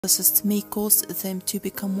narcissist may cause them to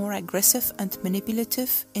become more aggressive and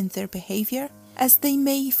manipulative in their behavior, as they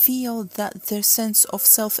may feel that their sense of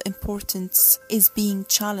self-importance is being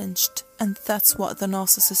challenged, and that's what the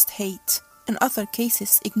narcissist hates. In other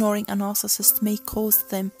cases, ignoring a narcissist may cause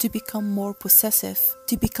them to become more possessive,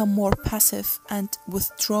 to become more passive and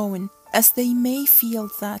withdrawn, as they may feel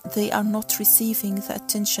that they are not receiving the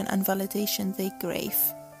attention and validation they crave.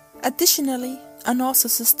 Additionally, a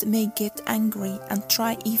narcissist may get angry and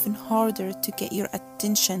try even harder to get your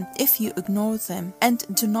attention if you ignore them and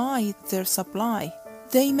deny their supply.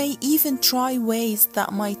 They may even try ways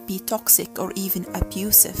that might be toxic or even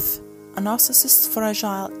abusive. A narcissist's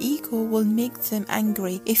fragile ego will make them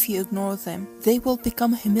angry if you ignore them. They will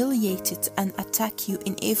become humiliated and attack you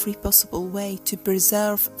in every possible way to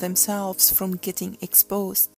preserve themselves from getting exposed.